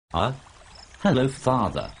Ah, hello,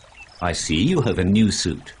 father. I see you have a new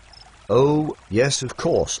suit. Oh, yes, of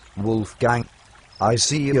course, Wolfgang. I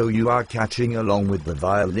see you are catching along with the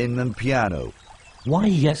violin and piano. Why,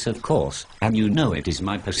 yes, of course, and you know it is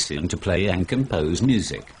my passion to play and compose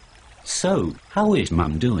music. So, how is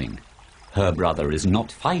Mum doing? Her brother is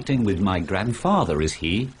not fighting with my grandfather, is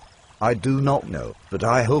he? I do not know, but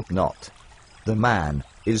I hope not. The man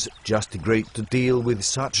is just great to deal with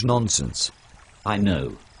such nonsense. I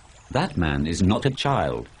know. That man is not a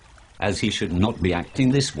child, as he should not be acting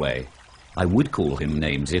this way. I would call him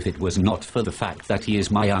names if it was not for the fact that he is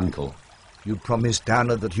my uncle. You promised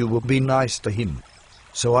Anna that you will be nice to him.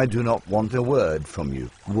 So I do not want a word from you,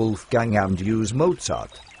 Wolfgang, and use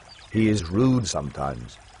Mozart. He is rude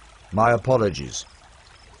sometimes. My apologies.